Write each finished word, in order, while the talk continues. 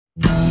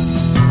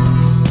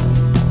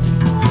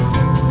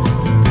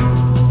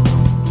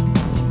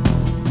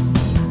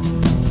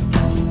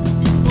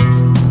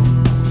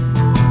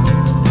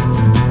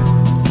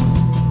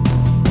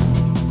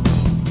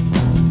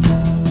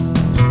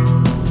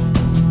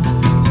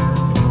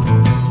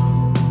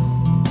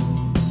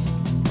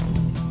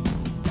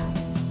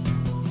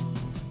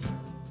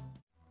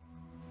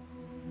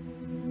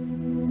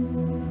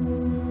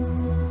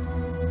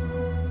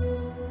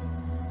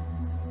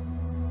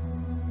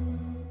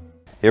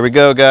Here we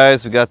go,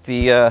 guys. We got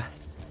the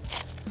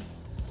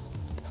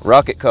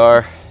rocket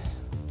car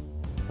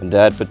and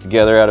Dad put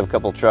together out of a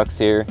couple trucks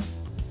here.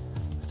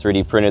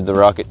 3D printed the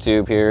rocket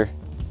tube here.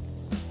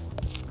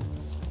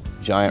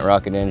 Giant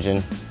rocket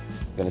engine.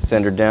 Gonna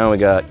send her down. We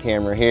got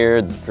camera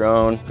here, the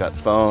drone, got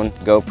phone,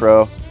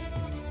 GoPro.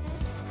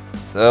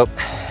 So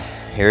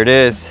here it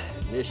is.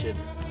 Ignition.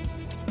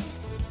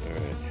 All right,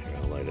 here,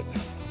 I'll light it.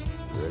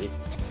 You ready?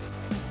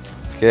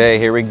 Okay,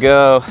 here we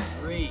go.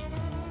 3,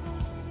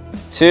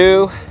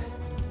 2.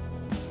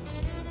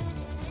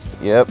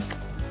 Yep.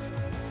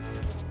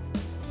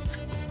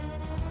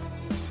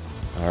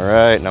 All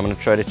right, and I'm gonna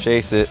try to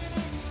chase it.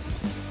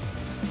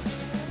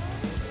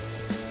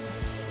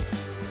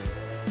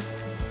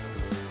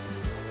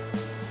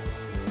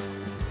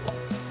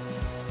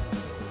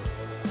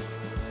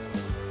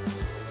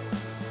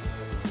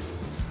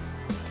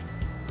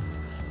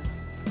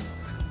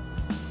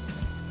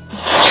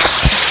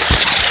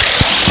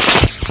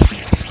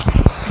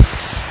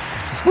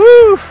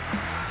 Woo!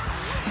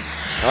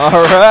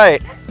 All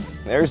right,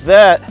 there's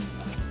that.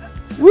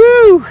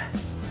 Woo!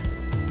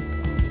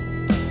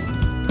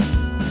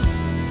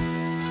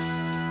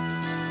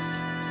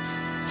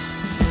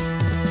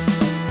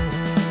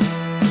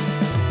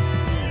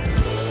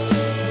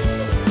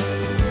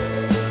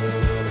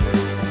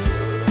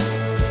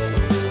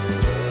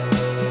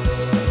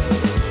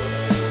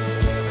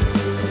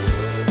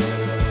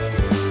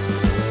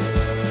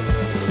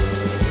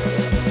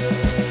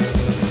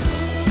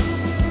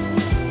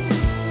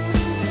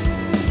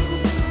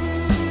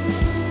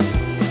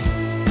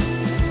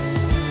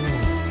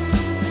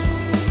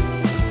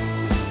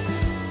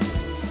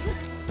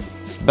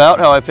 About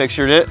how I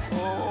pictured it.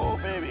 Oh,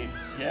 baby.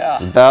 Yeah.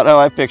 It's about how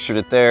I pictured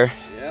it there.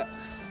 Yeah.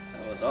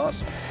 That was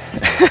awesome.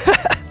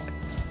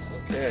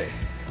 Okay.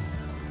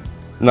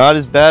 Not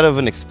as bad of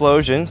an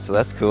explosion, so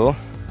that's cool.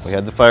 We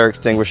had the fire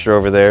extinguisher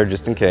over there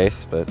just in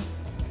case, but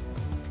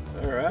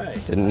All right.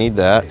 didn't need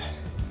that.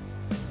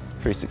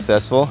 Pretty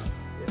successful.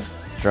 Yeah.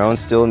 Drone's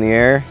still in the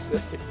air.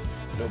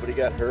 Nobody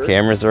got hurt?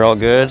 Cameras are all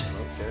good.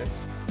 Okay.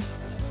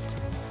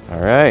 All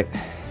right.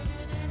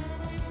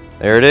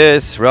 There it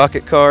is,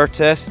 rocket car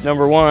test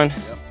number 1.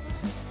 Yep.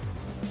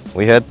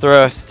 We had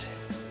thrust.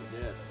 We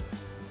did.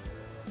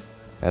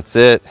 That's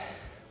it.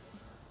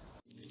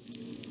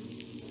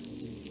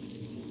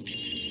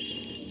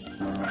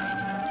 All right.